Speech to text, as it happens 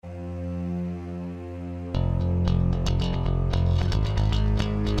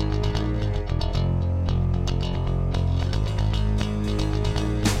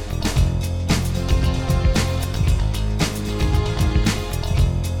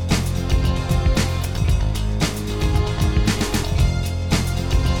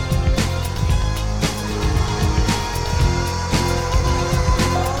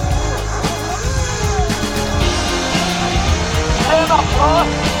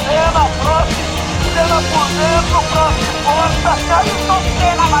Hello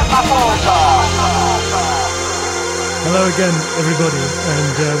again, everybody,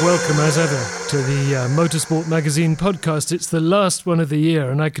 and welcome as ever to the Motorsport Magazine podcast. It's the last one of the year,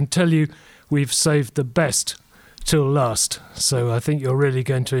 and I can tell you we've saved the best till last. So I think you're really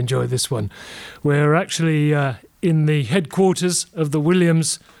going to enjoy this one. We're actually in the headquarters of the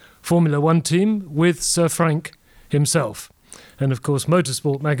Williams Formula One team with Sir Frank himself. And of course,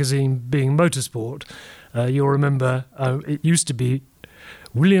 Motorsport Magazine being motorsport, you'll remember it used to be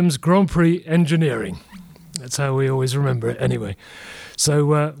Williams Grand Prix Engineering. That's how we always remember it anyway.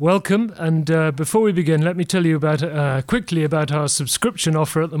 So welcome, and before we begin, let me tell you quickly about our subscription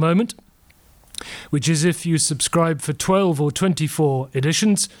offer at the moment, which is if you subscribe for 12 or 24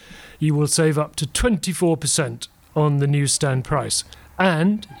 editions, you will save up to 24% on the newsstand price,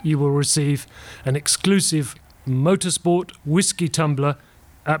 and you will receive an exclusive Motorsport whiskey tumbler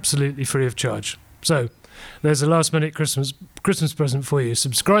absolutely free of charge. So there's a last-minute Christmas present for you.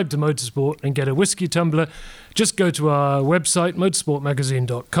 Subscribe to Motorsport and get a whiskey tumbler. Just go to our website,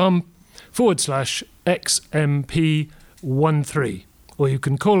 motorsportmagazine.com/XMP13, or you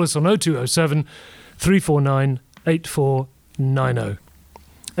can call us on 0207 349 8490.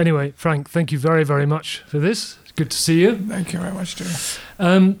 Anyway, Frank, thank you very, very much for this. It's good to see you. Thank you very much, too.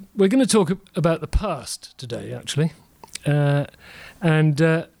 We're going to talk about the past today, actually.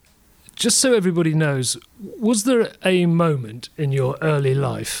 Just so everybody knows, was there a moment in your early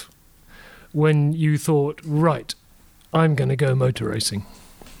life when you thought, right, I'm going to go motor racing?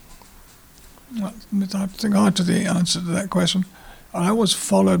 I think hard to the answer to that question. I always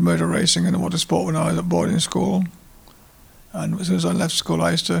followed motor racing and motorsport when I was at boarding school. And as soon as I left school,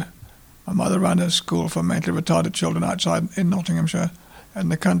 my mother ran a school for mentally retarded children outside in Nottinghamshire. And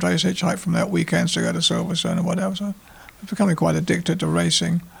the country, I used to hitchhike from there weekends to go to Silverstone or whatever. So I was becoming quite addicted to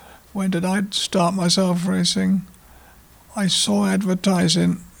racing. When did I start myself racing? I saw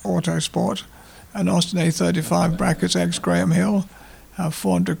advertising Autosport, an Austin A35 brackets X Graham Hill, have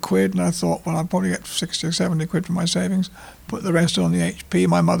 400 quid, and I thought, well, I'll probably get 60 or 70 quid from my savings, put the rest on the HP.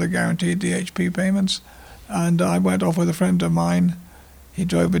 My mother guaranteed the HP payments, and I went off with a friend of mine. He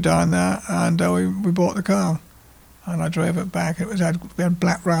drove me down there, and we bought the car, and I drove it back. We had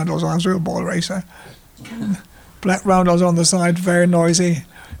black roundels. I was a real ball racer. Black roundels on the side, very noisy.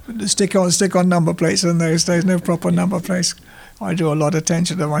 Stick on number plates in those days, no proper number plates. I drew a lot of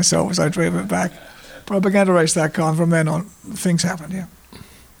attention to myself as I drove it back. But I began to race that car, and from then on, things happened, yeah.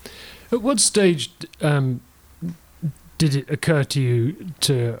 At what stage did it occur to you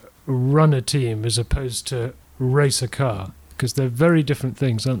to run a team as opposed to race a car? Because they're very different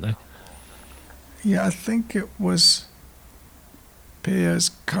things, aren't they? Yeah, I think it was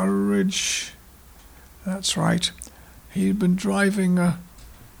Piers Courage. That's right. He'd been driving a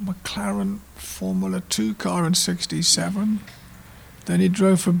McLaren Formula 2 car in 67. Then he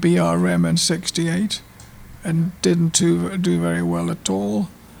drove for BRM in 68 and didn't do very well at all.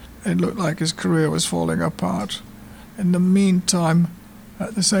 It looked like his career was falling apart. In the meantime,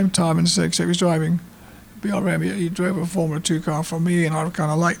 at the same time in 68, he was driving BRM. He drove a Formula 2 car for me, and I kind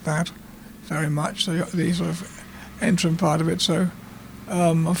of liked that very much, the sort of entrant part of it. So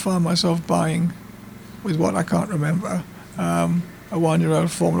I found myself buying, with what I can't remember, a one-year-old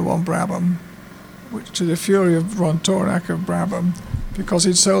Formula 1 Brabham, which, to the fury of Ron Tornak of Brabham, because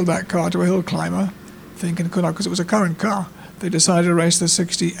he'd sold that car to a hill climber, thinking, because it was a current car, they decided to race the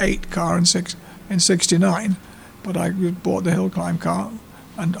 68 car in 69, but I bought the hill climb car,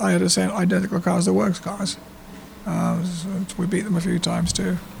 and I had the same identical car as the works cars. So we beat them a few times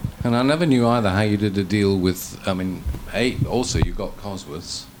too. And I never knew either how you did a deal with, also you got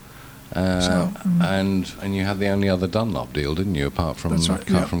Cosworths. And you had the only other Dunlop deal, didn't you, apart from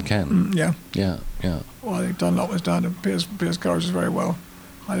from Ken? Yeah. Well, I think Dunlop was down, and Piers Courage was very well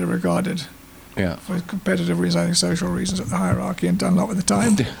highly regarded. Yeah. For competitive reasons, I think social reasons at the hierarchy in Dunlop at the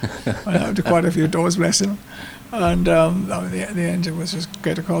time. I opened quite a few doors, bless him. And the engine was just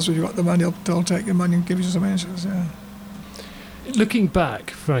go to Cosworth, you got the money, they'll take your money and give you some engines. Yeah. Looking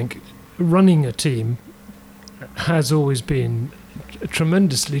back, Frank, running a team has always been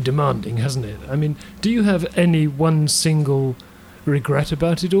tremendously demanding, hasn't it? I mean, do you have any one single regret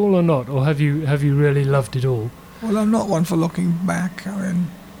about it all or not? Or have you really loved it all? Well, I'm not one for looking back. I mean,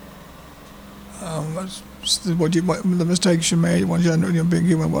 the mistakes you made, one generally, a big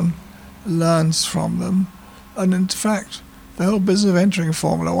human one, learns from them. And in fact, the whole business of entering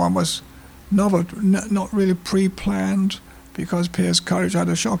Formula One was novel, not really pre-planned, because Piers Courage had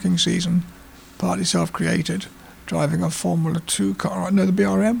a shocking season, partly self-created, driving a Formula 2 car, no, the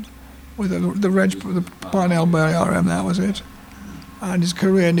BRM, with the Parnell BRM, that was it. and his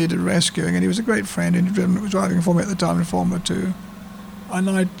career needed rescuing, and he was a great friend, and he was driving for me at the time in Formula 2. And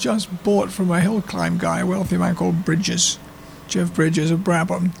I just bought from a hill climb guy, a wealthy man called Bridges, Jeff Bridges of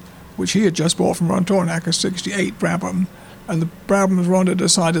Brabham, which he had just bought from Ron Tornack, a 68 Brabham. And the Brabham's Ron had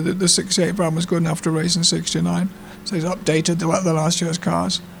decided that the 68 Brabham was good enough to race in 69. So he's updated the last year's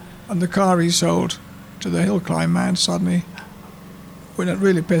cars. And the car he sold to the hill climb man suddenly, when it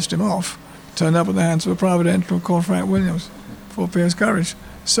really pissed him off, turned up in the hands of a private entrant called Frank Williams for Pierce Courage.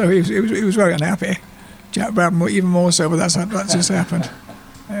 So he was very unhappy. Jack Brabham even more so, but that's just happened.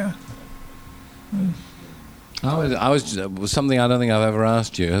 Yeah. I was something I don't think I've ever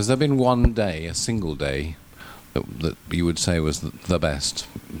asked you. Has there been one day, a single day, that you would say was the best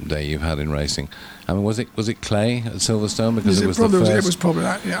day you've had in racing? I mean, was it Clay at Silverstone? Because it was the first. It was probably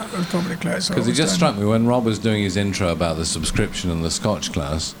that. Yeah, it was probably Clay at Silverstone. Because it just struck me when Rob was doing his intro about the subscription and the Scotch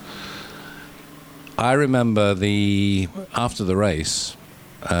class. I remember after the race.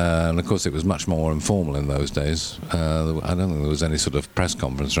 And of course it was much more informal in those days. I don't think there was any sort of press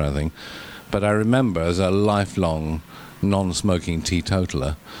conference or anything. But I remember, as a lifelong non-smoking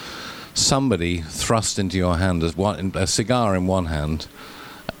teetotaler, somebody thrust into your hand a cigar in one hand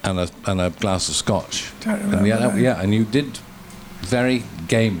and a glass of scotch. And you did very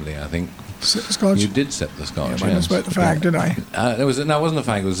gamely, I think. Scotch? You did sip the scotch. Yeah, I didn't smoke the fag, did I? It wasn't a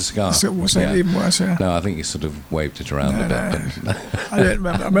fag, it was a cigar. It was even worse, yeah. No, I think you sort of waved it around a bit. No. I don't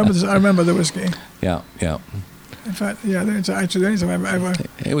remember. I remember the whiskey. Yeah. In fact, actually the only time I ever...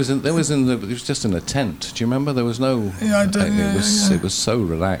 It was just in a tent. Do you remember? There was no... Yeah, I did. It was so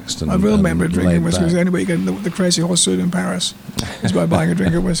relaxed and I will remember drinking whiskey. It was the only way you get the crazy horse suit in Paris is by buying a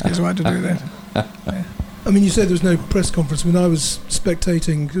drink of whiskey, so I had to do that. Yeah. I mean, you said there was no press conference. When I was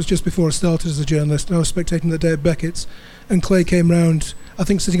spectating, it was just before I started as a journalist, and I was spectating the day at Beckett's, and Clay came round, I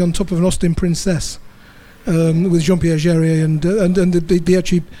think sitting on top of an Austin Princess, with Jean-Pierre Jarier, and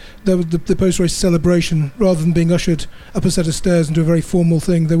the post-race celebration, rather than being ushered up a set of stairs into a very formal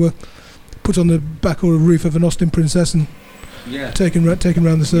thing, they were put on the back or roof of an Austin Princess and taken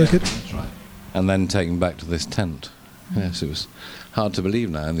round the circuit. Yeah, that's right. And then taken back to this tent. Yes, it was hard to believe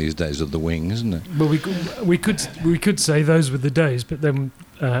now in these days of the wing, isn't it? Well, we could say those were the days, but then,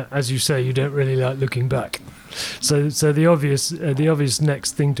 as you say, you don't really like looking back. So the obvious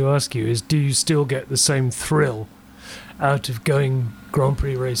next thing to ask you is: do you still get the same thrill out of going Grand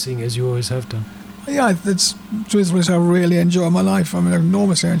Prix racing as you always have done? Yeah, it's truthfully, I really enjoy my life. I mean, I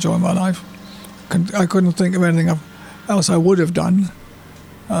enormously enjoy my life. I couldn't think of anything else I would have done.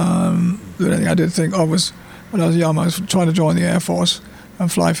 The only thing I did think of was, when I was young, I was trying to join the Air Force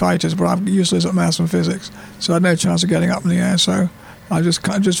and fly fighters, but I'm useless at maths and physics, so I had no chance of getting up in the air. So I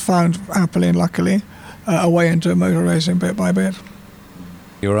just found, happily and luckily, a way into motor racing bit by bit.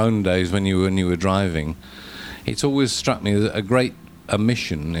 Your own days when you were driving, it's always struck me that a great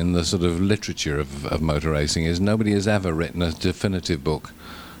omission in the sort of literature of motor racing is nobody has ever written a definitive book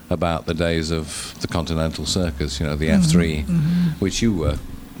about the days of the Continental Circus, the F3, which you were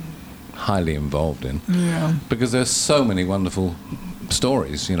highly involved in. Yeah. Because there's so many wonderful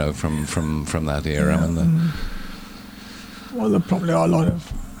stories, from that era. Yeah. Well, there probably are a lot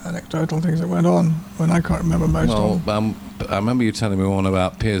of anecdotal things that went on when I can't remember most of them. I remember you telling me one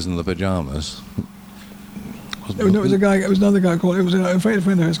about Piers and the Pyjamas. It was another guy called, it was a friend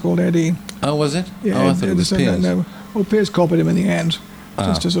of his called Eddie. Oh, was it? Yeah, I thought it was Piers. No. Well, Piers copied him in the end,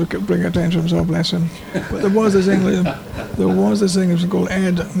 just to sort of bring attention to himself, bless him. But there was this Englishman called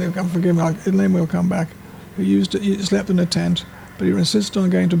Ed, forgive me, his name will come back, who slept in a tent, but he insisted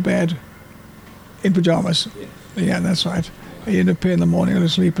on going to bed in pyjamas. Yeah, that's right. He'd appear in the morning a little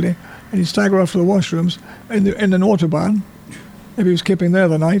sleepily, and he'd stagger off to the washrooms in an autobahn. If he was kipping there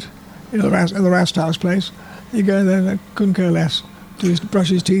the night, in the Rasthouse place, he'd go in there, couldn't care less. He'd brush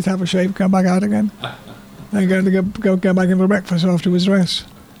his teeth, have a shave, come back out again. Then go back in for breakfast after his rest.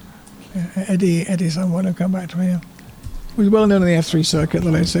 Yeah, Eddie, someone will come back to me. Yeah. He was well known in the F3 circuit in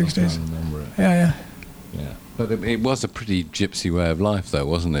the late 60s. I remember it. Yeah. But it was a pretty gypsy way of life, though,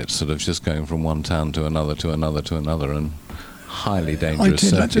 wasn't it? Sort of just going from one town to another, to another, to another, and highly dangerous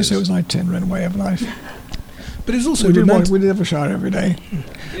circuits. It was an itinerant way of life. But it was also we did have a shower every day.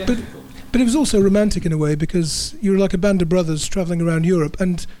 But it was also romantic in a way, because you were like a band of brothers travelling around Europe,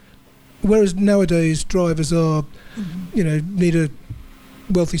 and whereas nowadays drivers are, need a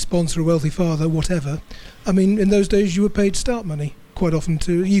wealthy sponsor, a wealthy father, whatever. I mean, in those days you were paid start money quite often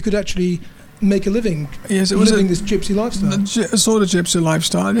too. You could actually make a living. Yes, it was living this gypsy lifestyle. A sort of gypsy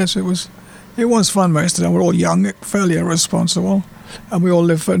lifestyle. Yes, it was. It was fun most of the time. We're all young, fairly irresponsible, and we all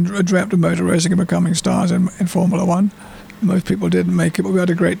lived and dreamt of motor racing and becoming stars in Formula One. Most people didn't make it, but we had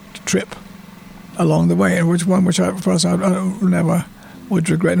a great trip. along the way, and which I never would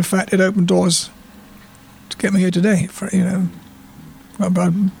regret. In fact, it opened doors to get me here today.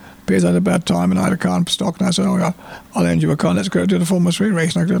 Because I had a bad time and I had a car in stock, and I said, I'll lend you a car, let's go do the Formula 3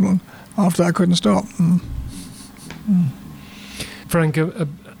 race. And I did, and after that I couldn't stop. Frank,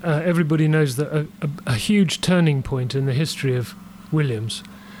 everybody knows that a huge turning point in the history of Williams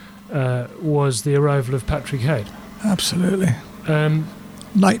was the arrival of Patrick Head. Absolutely.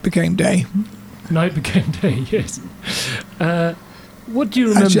 Night became day. Night became day, yes. What do you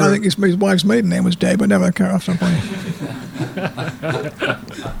remember? Actually, I think his wife's maiden name was Day, but never occurred after some point.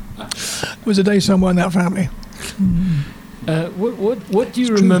 It was a day somewhere in that family. What do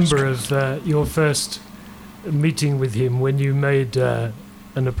you remember of your first meeting with him when you made an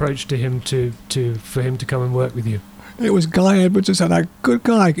approach to him for him to come and work with you? It was Guy Edwards who said, good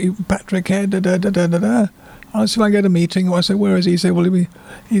guy, Patrick Head, I'll see if I can get a meeting. I said, where is he? He said, well,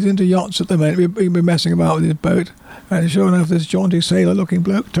 he's into yachts at the minute. He'd been messing about with his boat. And sure enough, this jaunty sailor-looking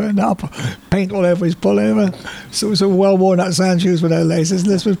bloke turned up, paint all over his pullover, so well-worn-out sand shoes with no laces,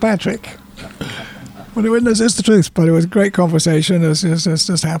 and this was Patrick. Well, it's the truth, but it was a great conversation. It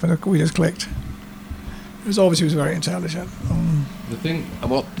just happened. We just clicked. It was obvious he was very intelligent. The thing,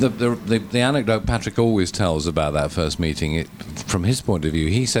 the anecdote Patrick always tells about that first meeting, from his point of view,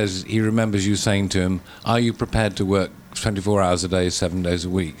 he says he remembers you saying to him, "Are you prepared to work 24 hours a day, 7 days a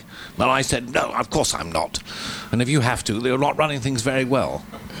week?" Well, I said, "No, of course I'm not. And if you have to, you're not running things very well."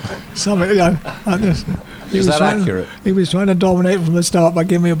 Something, Is that accurate? He was trying to dominate from the start by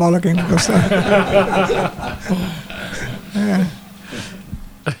giving me a bollocking. Yeah.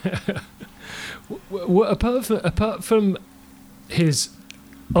 Apart from his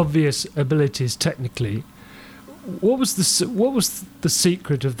obvious abilities technically, what was the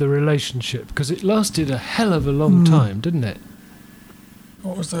secret of the relationship? Because it lasted a hell of a long time, didn't it?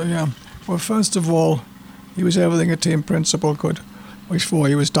 What was the? Yeah. Well, first of all, he was everything a team principal could wish for.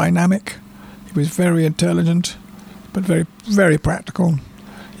 He was dynamic. He was very intelligent, but very, very practical.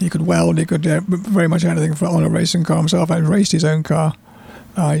 He could weld. He could do very much anything on a racing car himself. And raced his own car.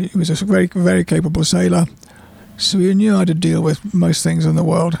 He was a very, very capable sailor, so he knew how to deal with most things in the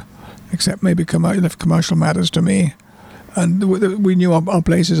world, except maybe commercial matters to me. And we knew our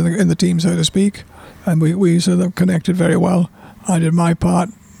places in the team, so to speak, and we sort of connected very well. I did my part,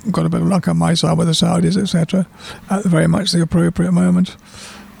 got a bit of luck on my side with the Saudis, etc., at very much the appropriate moment.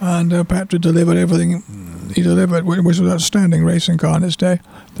 And Patrick delivered everything he delivered, which was an outstanding racing car in its day.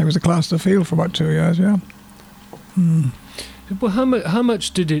 I think it was the class of the field for about 2 years, yeah. Well, how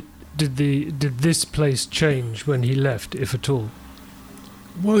much did this place change when he left, if at all?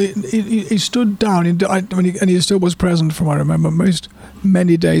 Well, he stood down, and he still was present, from what I remember,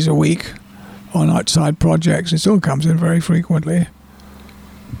 many days a week on outside projects. He still comes in very frequently.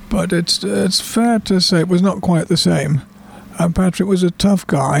 But it's fair to say it was not quite the same. Patrick was a tough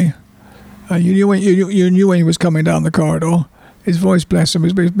guy. You knew when he was coming down the corridor. His voice, bless him,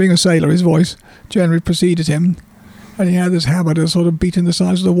 being a sailor, his voice generally preceded him. And he had this habit of sort of beating the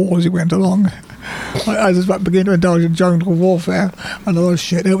sides of the wall as he went along. I was about to begin to indulge in jungle warfare, and I thought,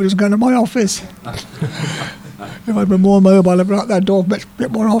 shit, nobody's going to my office. If I'd been more mobile, I'd been out that door a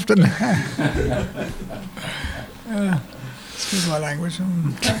bit more often. Excuse my language.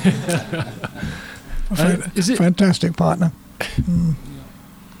 Fantastic partner.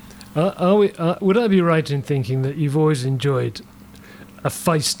 Would I be right in thinking that you've always enjoyed a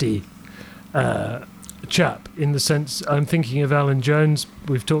feisty chap, in the sense, I'm thinking of Alan Jones,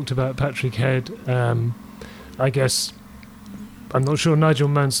 we've talked about Patrick Head, I guess, I'm not sure Nigel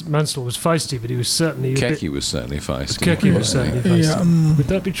Mansell was feisty, but he was certainly... Kecky was certainly feisty. Kecky was certainly feisty. Yeah, would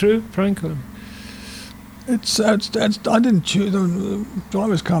that be true, Frank? I didn't choose them.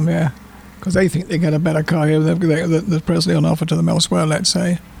 Drivers come here because they think they get a better car here that's presently on offer to them elsewhere, let's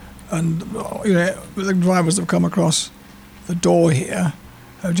say. And the drivers that have come across the door here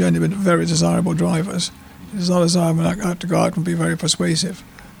have generally been very desirable drivers. It's not as I'm out to go out and be very persuasive.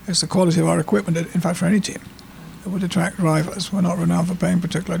 It's the quality of our equipment, in fact, for any team, that would attract drivers. We're not renowned for paying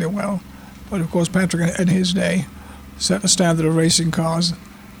particularly well. But, of course, Patrick, in his day, set a standard of racing cars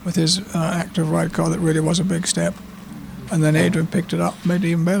with his active ride car that really was a big step. And then Adrian picked it up, made it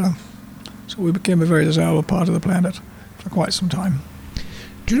even better. So we became a very desirable part of the planet for quite some time.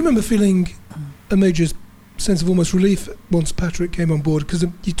 Do you remember feeling a major sense of almost relief once Patrick came on board? Because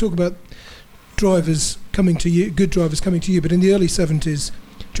you talk about drivers coming to you, good drivers coming to you, but in the early 70s,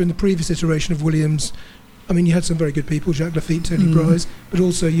 during the previous iteration of Williams, I mean, you had some very good people, Jacques Lafitte, Tony Bryce, but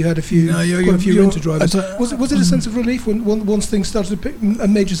also you had quite a few winter drivers. Was it a sense of relief once things started to pick, a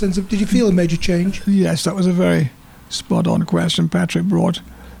major sense of, did you feel a major change? Yes, that was a very spot-on question. Patrick brought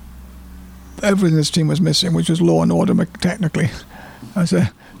everything this team was missing, which was law and order technically. It's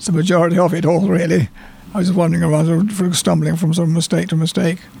the majority of it all, really. I was wandering around, sort of stumbling from sort of mistake to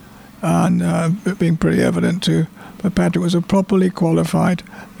mistake, and it being pretty evident too. But Patrick was a properly qualified,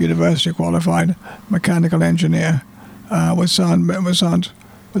 university qualified mechanical engineer with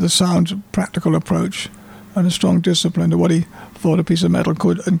a sound practical approach and a strong discipline to what he thought a piece of metal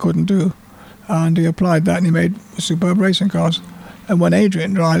could and couldn't do. And he applied that, and he made superb racing cars. And when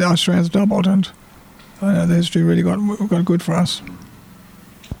Adrian died, our strength doubled, and the history really got good for us.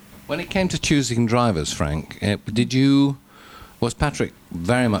 When it came to choosing drivers, Frank, was Patrick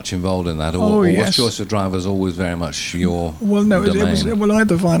very much involved in that, or yes. was choice of drivers always very much your Well, no, domain? I had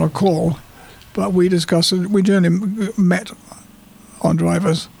the final call, but we discussed it. We generally met on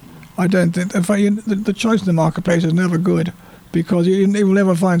drivers. I don't think, in fact, the choice in the marketplace is never good, because you will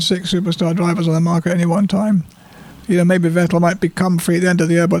never find 6 superstar drivers on the market at any one time. Maybe Vettel might become free at the end of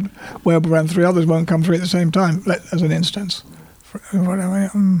the year, but Webber and 3 others won't come free at the same time, as an instance.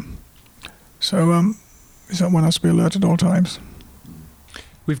 So one has to be alert at all times.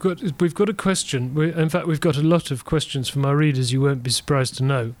 We've got a question. In fact, we've got a lot of questions from our readers. You won't be surprised to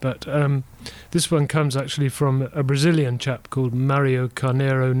know, but this one comes actually from a Brazilian chap called Mario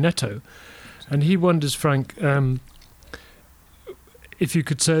Carneiro Neto, and he wonders, Frank, if you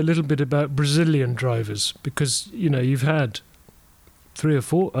could say a little bit about Brazilian drivers, because you've had 3 or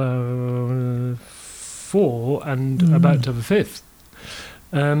 4, 4, and about to have a 5th.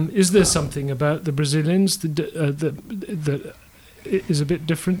 Is there something about the Brazilians that is a bit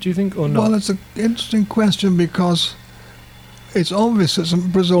different, do you think, or not? Well, it's an interesting question, because it's obvious that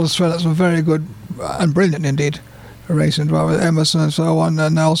Brazil has thrown out some very good and brilliant indeed racing drivers, Emerson and so on,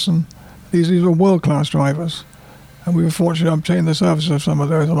 Nelson. These are world-class drivers. And we were fortunate to obtain the services of some of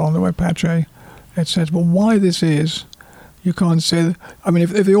those along the way, Pache, etc. But why this is, you can't say.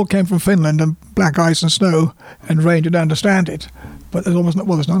 If they all came from Finland and black ice and snow and rain, you'd understand it. But there's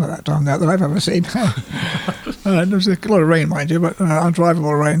there's none of that down there that I've ever seen. There's a lot of rain, mind you, but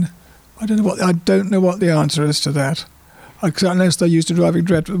undrivable rain. I don't know what the answer is to that. Unless they're used to driving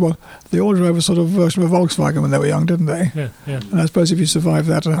dreadful. Well, they all drove a sort of version of a Volkswagen when they were young, didn't they? Yeah. And I suppose if you survive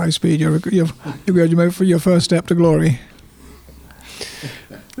that at high speed, you're going for your first step to glory.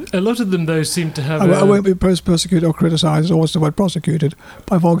 A lot of them, though, seem to have... I won't be persecuted or criticised, or what's the word, prosecuted,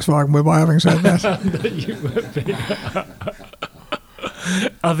 by Volkswagen, by having said that. You won't be.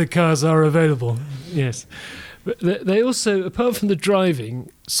 Other cars are available, yes. But they also, apart from the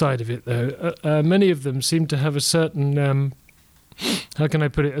driving side of it, though, many of them seem to have a certain, how can I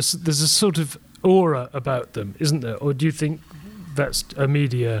put it, there's a sort of aura about them, isn't there? Or do you think that's a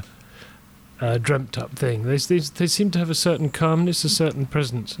media dreamt up thing? They seem to have a certain calmness, a certain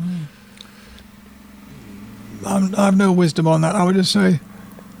presence. I have no wisdom on that. I would just say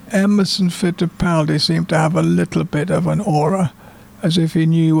Emerson Fittipaldi seemed to have a little bit of an aura, as if he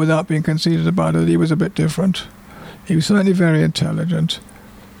knew, without being conceited about it, he was a bit different. He was certainly very intelligent.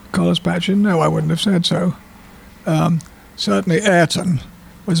 Carlos Pache, no, I wouldn't have said so. Certainly Ayrton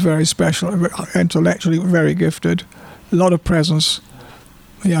was very special, intellectually very gifted, a lot of presence.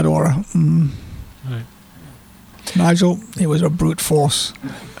 He had aura. Right. Nigel, he was a brute force.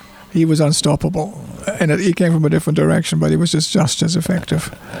 He was unstoppable. And he came from a different direction, but he was just as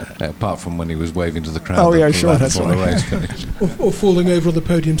effective. Apart from when he was waving to the crowd. Oh, yeah, sure, that's right. The race finished. or falling over on the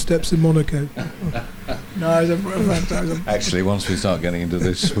podium steps in Monaco. No, it was a Actually, once we start getting into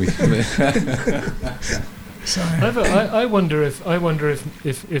this, we... I wonder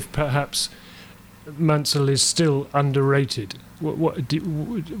if perhaps Mansell is still underrated. What do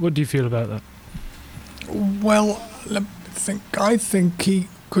you feel about that? Well, I think he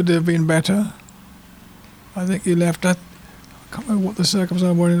could have been better. I think he left. I can't remember what the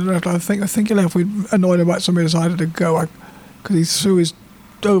circumstances were when he left. I think he left. We annoyed him about somebody decided to go because he threw his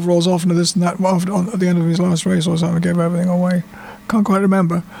overalls off into this and that at the end of his last race or something, gave everything away. Can't quite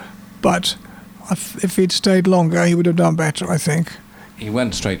remember, but if he'd stayed longer, he would have done better, I think. He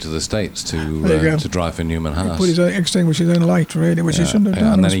went straight to the States to drive for Newman Haas. He put extinguished his own light, really, which he shouldn't have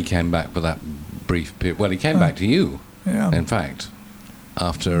done. And then he came back for that brief period. Well, he came back to you, in fact,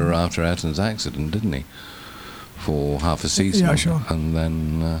 after Ayrton's accident, didn't he? For half a season. Yeah, sure. And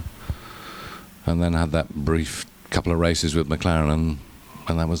then had that brief couple of races with McLaren,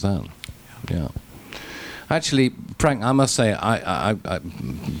 and that was that. Yeah. Actually, Frank, I must say, I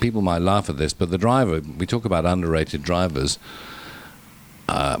people might laugh at this, but the driver, we talk about underrated drivers,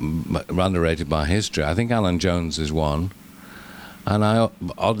 underrated by history. I think Alan Jones is one, and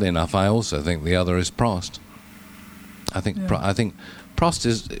oddly enough, I also think the other is Prost. I think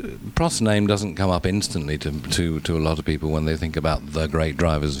Prost's name doesn't come up instantly to a lot of people when they think about the great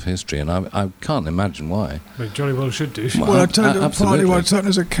drivers of history, and I can't imagine why. Well, jolly well should do. Well, I tell you, partly what's happened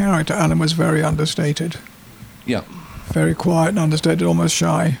as a character, Alan was very understated. Yeah. Very quiet and understated, almost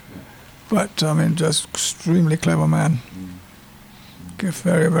shy. But, I mean, just extremely clever man.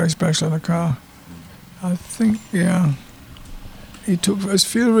 Very, very special in a car. I think, yeah, he took as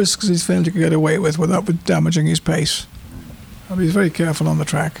few risks as he felt he could get away with without damaging his pace. I mean, he's very careful on the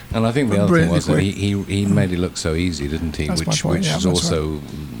track. And I think the other thing was that he made it look so easy, didn't he? That's Which yeah, is also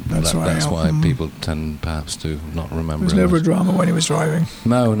right. that's why people tend perhaps to not remember. There was never a drama when he was driving.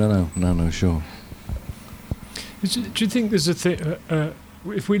 No, sure. Do you think there's a thing?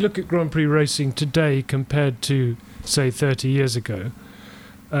 If we look at Grand Prix racing today compared to, say, 30 years ago,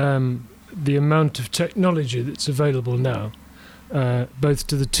 the amount of technology that's available now, both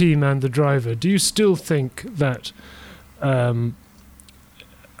to the team and the driver, do you still think that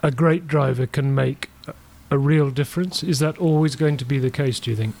a great driver can make a real difference? Is that always going to be the case, do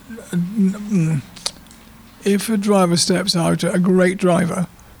you think? If a driver steps out, a great driver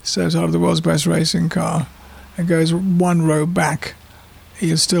steps out of the world's best racing car and goes one row back,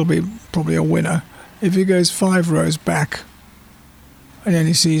 he'll still be probably a winner. If he goes 5 rows back in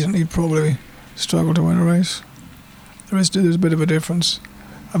any season, he'd probably struggle to win a race. There's a bit of a difference.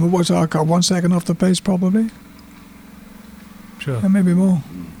 I mean, what's our car? 1 second off the pace, probably? Sure. And maybe more.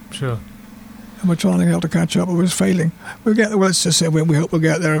 Sure. And we're trying to help to catch up, but we're failing. We'll get. Well, let's just say we hope we'll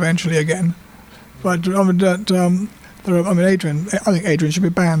get there eventually again. But I mean, Adrian. I think Adrian should be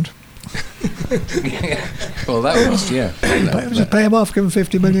banned. Well, that was Just pay him off, give him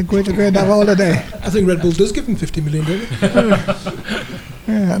 50 million quid to go and have a holiday. I think Red Bull does give him 50 million, don't it?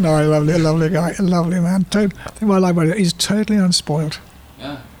 Yeah, no, a lovely guy, a lovely man. I think what I like about it, he's totally unspoiled.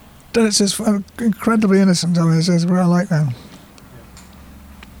 Yeah. Then it's just incredibly innocent. I mean, it's just I like that.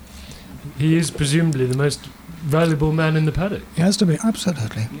 He is presumably the most valuable man in the paddock. He has to be,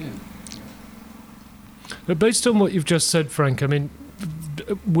 absolutely. Yeah. But based on what you've just said, Frank, I mean,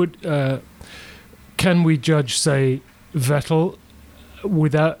 can we judge, say, Vettel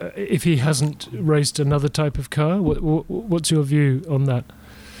if he hasn't raced another type of car? What's your view on that?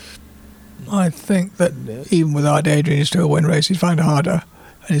 I think that even without Adrian, he'd still win races. He'd find it harder,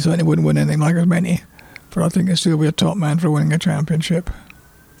 and he certainly wouldn't win anything like as many. But I think he'd still be a top man for winning a championship.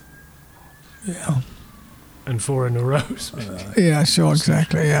 Yeah. And 4 in a row. Yeah, sure,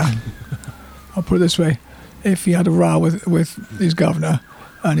 exactly, yeah. I'll put it this way. If he had a row with his governor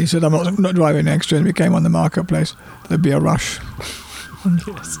and he said, I'm not driving next year, and he came on the marketplace, there'd be a rush.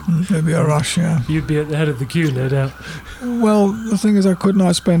 Yes. There'd be a rush, yeah. You'd be at the head of the queue, no doubt. Well, the thing is, I could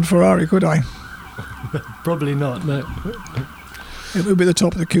not spend Ferrari, could I? Probably not, no. It would be the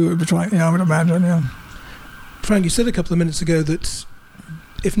top of the queue, it would be trying, I would imagine, yeah. Frank, you said a couple of minutes ago that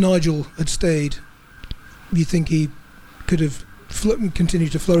if Nigel had stayed, you think he could have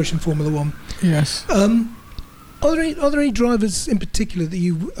continued to flourish in Formula One. Yes. Are there any drivers in particular that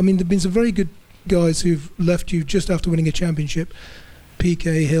I mean, there have been some very good guys who've left you just after winning a championship,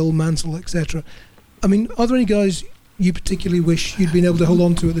 Piquet, Hill, Mansell, etc. I mean, are there any guys you particularly wish you'd been able to hold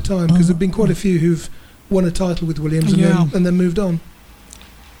on to at the time? Because there have been quite a few who've won a title with Williams and then moved on.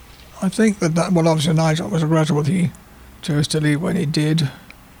 I think that well, obviously Nigel was regrettable he chose to leave when he did.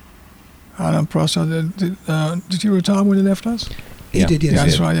 Alan Prost, did he retire when he left us? He did, yes. Yeah,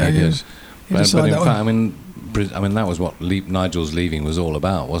 that's right, yeah, he did. But in fact, I mean, that was what Nigel's leaving was all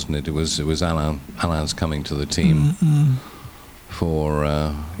about, wasn't it? It was Alain's coming to the team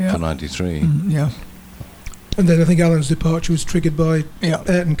for 93. Yeah. And then I think Alan's departure was triggered by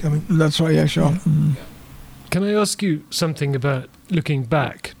Ayrton coming. That's right, yeah, sure. Yeah. Can I ask you something about looking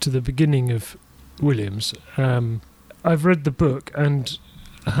back to the beginning of Williams? I've read the book, and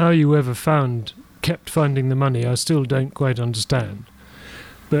how you ever kept finding the money, I still don't quite understand.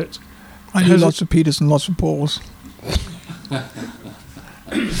 But I knew lots of Peters and lots of Pauls.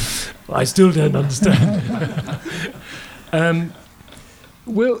 I still don't understand.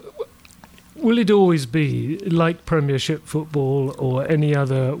 Will it always be like Premiership football or any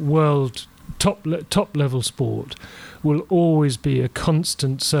other world top level sport? Will always be a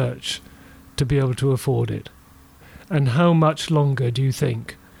constant search to be able to afford it? And how much longer do you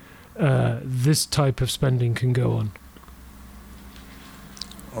think this type of spending can go on?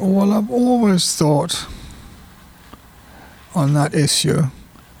 Well, I've always thought on that issue,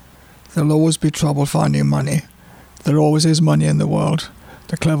 there'll always be trouble finding money. There always is money in the world.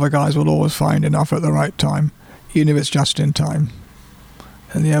 The clever guys will always find enough at the right time, even if it's just in time.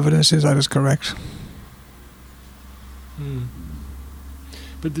 And the evidence is that is correct.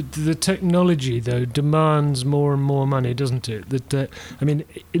 But the technology, though, demands more and more money, doesn't it? I mean,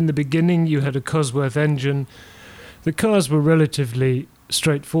 in the beginning, you had a Cosworth engine. The cars were relatively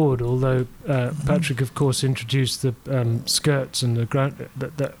straightforward, although Patrick, of course, introduced the skirts and the ground,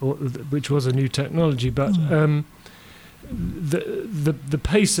 which was a new technology. But the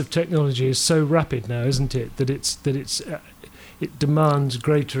pace of technology is so rapid now, isn't it? That it demands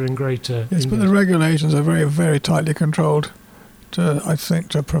greater and greater. Yes, but the regulations are very, very tightly controlled. I think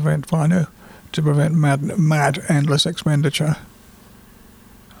to prevent mad endless expenditure.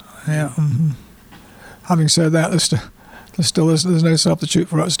 Yeah. Mm-hmm. Having said that, there's no substitute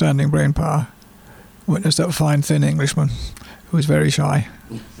for outstanding brain power. Witness that fine, thin Englishman who is very shy,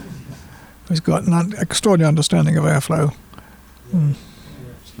 who's got an extraordinary understanding of airflow. Mm.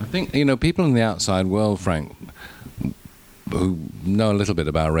 I think, people in the outside world, Frank, who know a little bit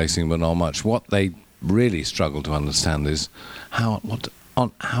about racing but not much, what they really struggle to understand is how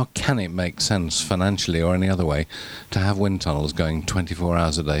can it make sense financially or any other way to have wind tunnels going 24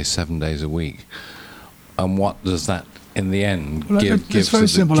 hours a day, 7 days a week, and what does that in the end give to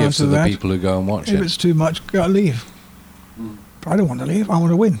the people who go and watch it? If it's too much, go leave. I don't want to leave. I want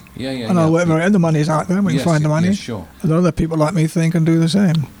to win. And I'll work very. And the money's out there. We can find the money. Yes, sure. And other people like me think and do the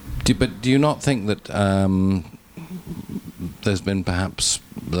same. But do you not think that there's been perhaps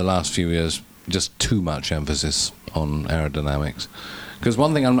the last few years just too much emphasis on aerodynamics? Because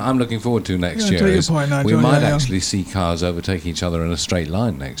one thing I'm looking forward to next year is we might actually see cars overtake each other in a straight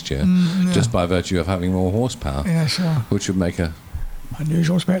line next year, just by virtue of having more horsepower. Yeah, sure. Which would make an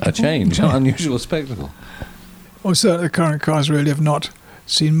unusual spectacle. Well, certainly the current cars really have not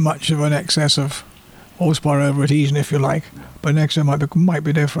seen much of an excess of horsepower over adhesion, if you like. But next year might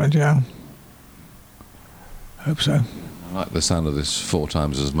be different, yeah. Hope so. I like the sound of this 4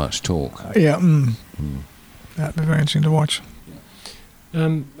 times as much torque. Yeah. That'd be very interesting to watch.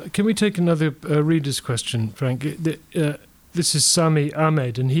 Can we take another reader's question, Frank? This is Sami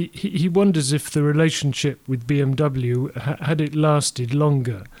Ahmed, and he wonders if the relationship with BMW, had it lasted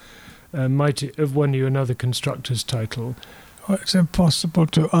longer, might it have won you another constructor's title? Well, it's impossible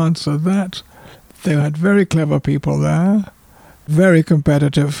to answer that. They had very clever people there, very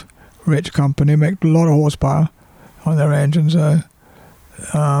competitive, rich company, make a lot of horsepower on their engines. But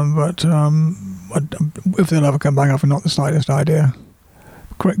if they'll ever come back, I've not the slightest idea.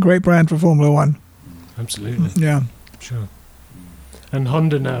 Great brand for Formula One. Absolutely. Yeah. Sure. And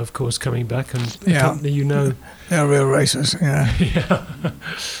Honda now, of course, coming back, and the company They're real racers, yeah. Yeah.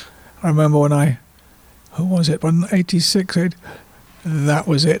 I remember when who was it? When 86, that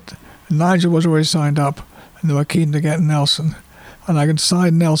was it. Nigel was already signed up, and they were keen to get Nelson. And I could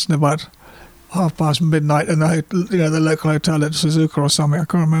sign Nelson about midnight in the local hotel at Suzuka or something, I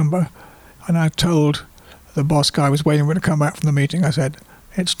can't remember. And I told the boss guy was waiting for me to come back from the meeting, I said,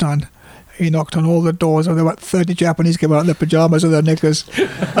 it's done. He knocked on all the doors, and there were about 30 Japanese came out in their pajamas and their knickers,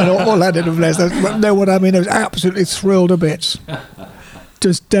 and all that did know what I mean. I was absolutely thrilled to bits.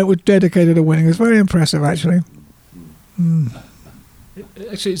 Just dedicated to winning. It was very impressive, actually.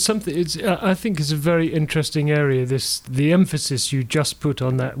 Actually, it's something. I think it's a very interesting area. The emphasis you just put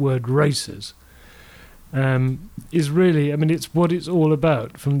on that word "racers" is really. I mean, it's what it's all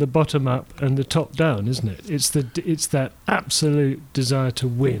about, from the bottom up and the top down, isn't it? It's that absolute desire to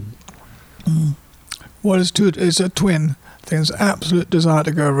win. Well, it's a twin thing. It's absolute desire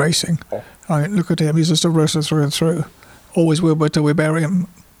to go racing. I mean, look at him. He's just a racer through and through. Always will be till we bury him.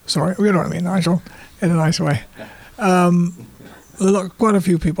 Sorry, you know what I mean, Nigel, in a nice way. Quite a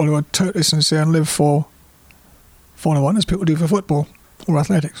few people who are totally sincere and live for Formula One as people do for football or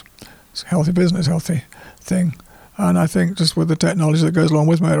athletics. It's a healthy business, healthy thing. And I think just with the technology that goes along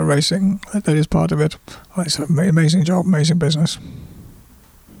with motor racing, that is part of it. It's an amazing job, amazing business.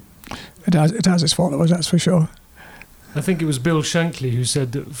 It has its followers, that's for sure. I think it was Bill Shankly who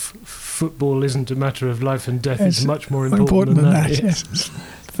said that football isn't a matter of life and death. It's much more important than that. Yes.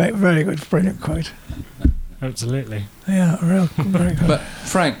 Very good, brilliant quote. Absolutely. Yeah, very good. But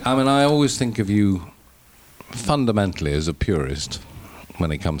Frank, I mean, I always think of you fundamentally as a purist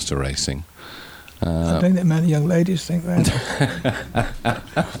when it comes to racing. I don't think many young ladies think that.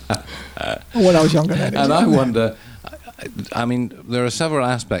 When I was younger, that is. And I wonder, I mean, there are several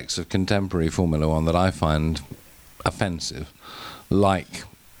aspects of contemporary Formula One that I find offensive, like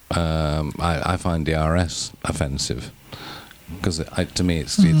I find DRS offensive, because to me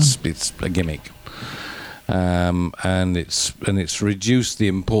it's a gimmick, and it's reduced the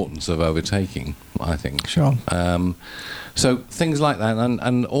importance of overtaking, I think. Sure. So things like that,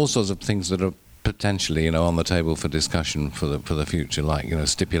 and all sorts of things that are potentially, on the table for discussion for the future, like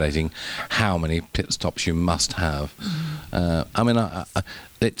stipulating how many pit stops you must have.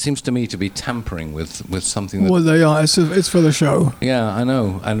 It seems to me to be tampering with something that. Well, they are. It's for the show. Yeah, I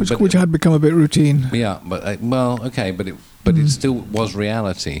know, Which had become a bit routine. Yeah, but okay, but it still was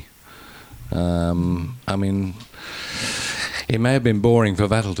reality. It may have been boring for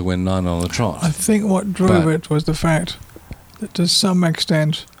Vettel to win 9 on the trot. I think what drove it was the fact that to some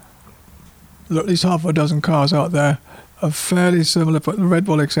extent, at least half a dozen cars out there are fairly similar, but Red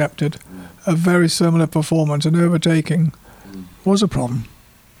Bull accepted, a very similar performance, and overtaking was a problem.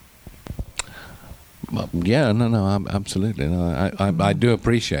 Well, yeah, no, absolutely. No, I do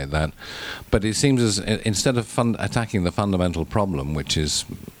appreciate that. But it seems as instead of attacking the fundamental problem, which is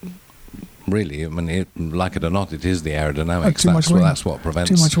really, like it or not, it is the aerodynamics. That's what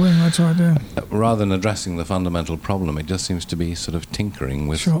prevents. Too much wing, that's right, yeah. Rather than addressing the fundamental problem, it just seems to be sort of tinkering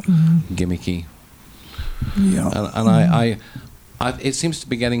with gimmicky. Yeah. And it seems to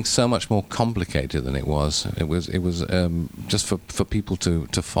be getting so much more complicated than it was. It was just for people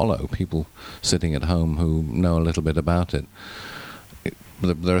to follow, people sitting at home who know a little bit about it.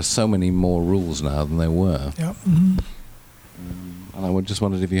 There are so many more rules now than there were. Yeah. And I just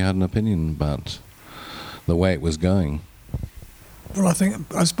wondered if you had an opinion about the way it was going. Well,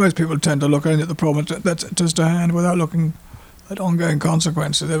 I suppose people tend to look only at the problem that's just a hand without looking at ongoing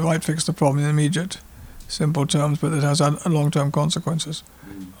consequences. They might fix the problem in immediate, simple terms, but it has long-term consequences,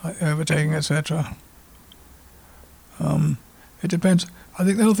 like overtaking, etc. It depends. I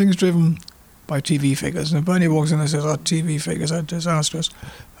think the whole thing is driven by TV figures. And if Bernie walks in and says, our TV figures are disastrous,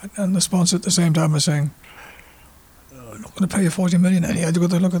 and the sponsor at the same time is saying, I'm not going to pay you 40 million anyhow, you've got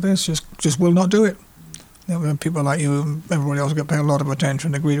to look at this, just will not do it. Then people like you and everybody else get paid a lot of attention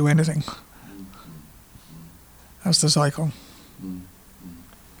and agree to anything. That's the cycle.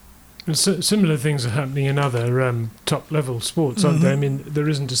 And similar things are happening in other top-level sports, aren't there? I mean, there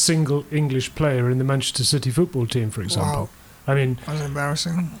isn't a single English player in the Manchester City football team, for example. Wow. That's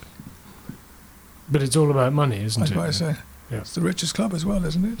embarrassing. But it's all about money, isn't it? That's what I say. Yeah. It's the richest club as well,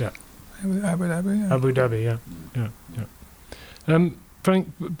 isn't it? Yeah. Abu Dhabi, yeah. Abu Dhabi, yeah.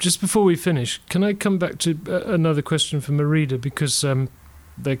 Frank, just before we finish, can I come back to another question from a reader, because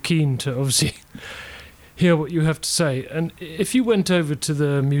they're keen to obviously hear what you have to say. And if you went over to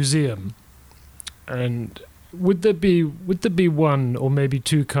the museum, and would there be one or maybe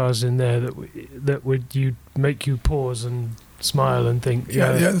two cars in there that would make you pause and smile and think?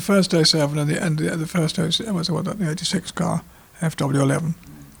 Yeah, the first 07 and the end of the first 07 was the 86 car, FW11.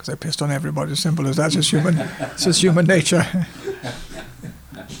 Because they pissed on everybody, as simple as that. It's just human nature.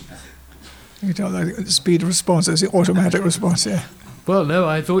 You tell the speed response is the automatic response, yeah. Well, no,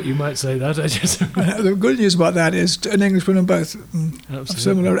 I thought you might say that. The good news about that is an Englishman and both of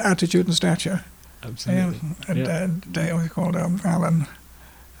similar attitude and stature. Absolutely. What was called Alan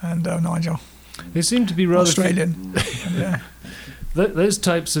and Nigel. They seem to be rather Australian. Those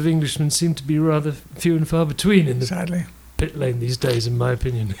types of Englishmen seem to be rather few and far between in the sadly pit lane these days, in my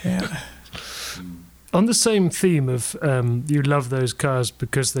opinion. Yeah. On the same theme of you love those cars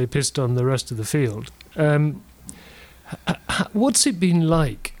because they pissed on the rest of the field, what's it been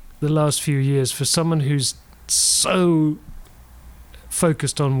like the last few years for someone who's so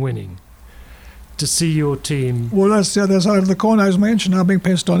focused on winning to see your team? Well, that's the other side of the coin. I was mentioned, I'm being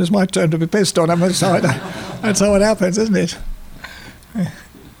pissed on. It's my turn to be pissed on. That's how it happens, isn't it?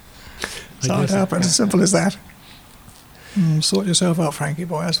 That's how it happens. As simple as that. Sort yourself out, Frankie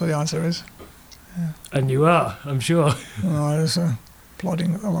boy. That's what the answer is. Yeah. And you are, I'm sure. There's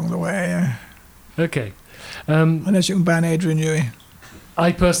plodding along the way, yeah. Okay. Unless you can ban Adrian Newey.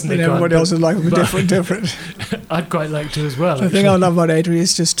 I personally can't. Everybody else is like different. I'd quite like to as well. The thing I love about Adrian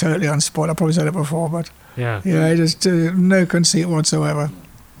is just totally unspoiled. I've probably said it before, but just no conceit whatsoever.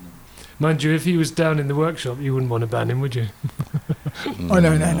 Mind you, if he was down in the workshop, you wouldn't want to ban him, would you? No.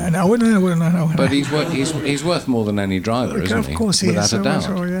 I wouldn't. But he's worth more than any driver, isn't he? Of course he is. Without a doubt.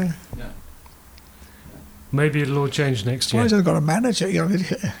 Sure, yeah. Maybe it'll all change next year. Why has he got a manager?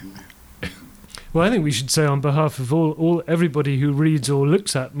 Well, I think we should say on behalf of everybody who reads or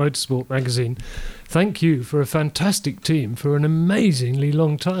looks at Motorsport Magazine, thank you for a fantastic team for an amazingly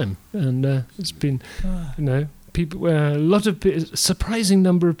long time. And it's been, people, surprising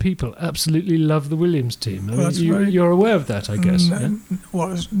number of people absolutely love the Williams team. You're aware of that, I guess. I'm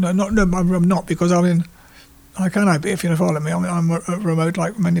not, because how can I be if you follow me? I'm remote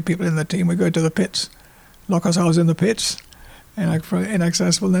like many people in the team. We go to the pits, lock ourselves in the pits,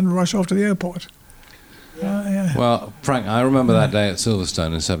 inaccessible, and then rush off to the airport. Well, Frank, I remember that day at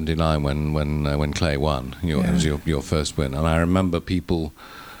Silverstone in '79 when Clay won. It was your first win, and I remember people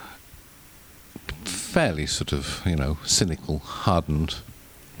fairly sort of, cynical, hardened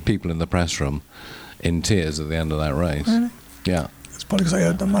people in the press room in tears at the end of that race. Really? Yeah. It's probably because I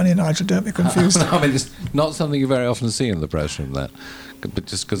heard the money, Nigel, don't be confused. I mean, it's not something you very often see in the press room, that. But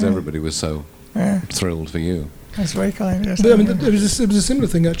just because everybody was so thrilled for you. That's very kind, yes. But, I mean, it was a similar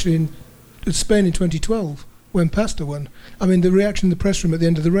thing, actually, in Spain in 2012, when Pasta won. I mean, the reaction in the press room at the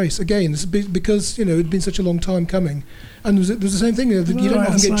end of the race, again, this is because, it'd been such a long time coming. And there was the same thing, you don't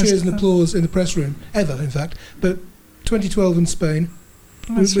often get cheers and applause in the press room, ever, in fact. But 2012 in Spain,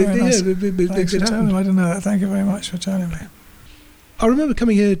 That's very nice. Thanks for it telling me. happened. I didn't know that. Thank you very much for telling me. I remember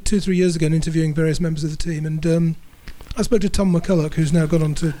coming here 2-3 years ago and interviewing various members of the team, and I spoke to Tom McCulloch, who's now gone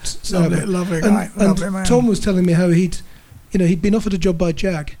on to Sauber. Lovely guy, lovely man. Tom was telling me how he'd been offered a job by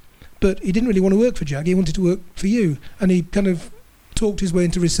Jag, but he didn't really want to work for Jag. He wanted to work for you, and he kind of talked his way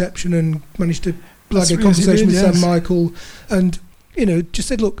into reception and managed to plug a conversation with Sam Michael, and just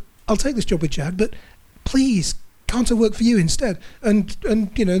said, "Look, I'll take this job with Jag, but please, can't I work for you instead?" And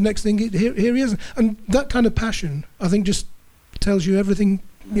next thing here he is, and that kind of passion, I think, just tells you everything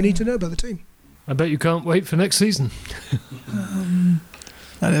you need to know about the team. I bet you can't wait for next season.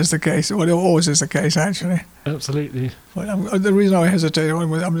 That is the case. Well, it always is the case, actually. Absolutely. But the reason I hesitate,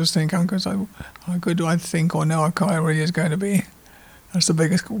 I'm just thinking, because how good do I think or know our car really is going to be? That's the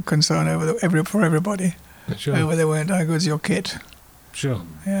biggest concern for everybody. Sure. Whether how good is your kit? Sure.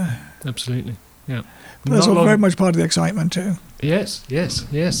 Yeah. Absolutely. Yeah. But that's very much part of the excitement too. Yes,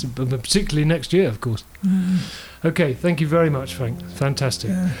 but particularly next year, of course. Okay, thank you very much, Frank. Fantastic.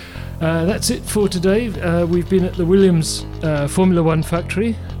 Yeah. That's it for today. We've been at the Williams Formula One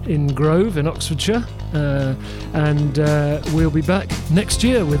factory in Grove in Oxfordshire, and we'll be back next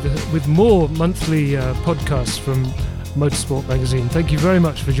year with more monthly podcasts from Motorsport Magazine. Thank you very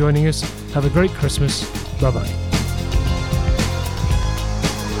much for joining us. Have a great Christmas. Bye-bye.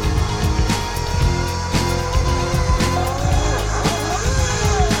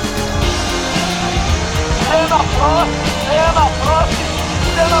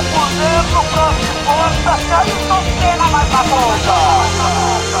 Cena por dentro, Frank de Porta, Carlos Senna mais na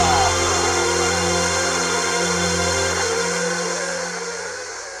ponta.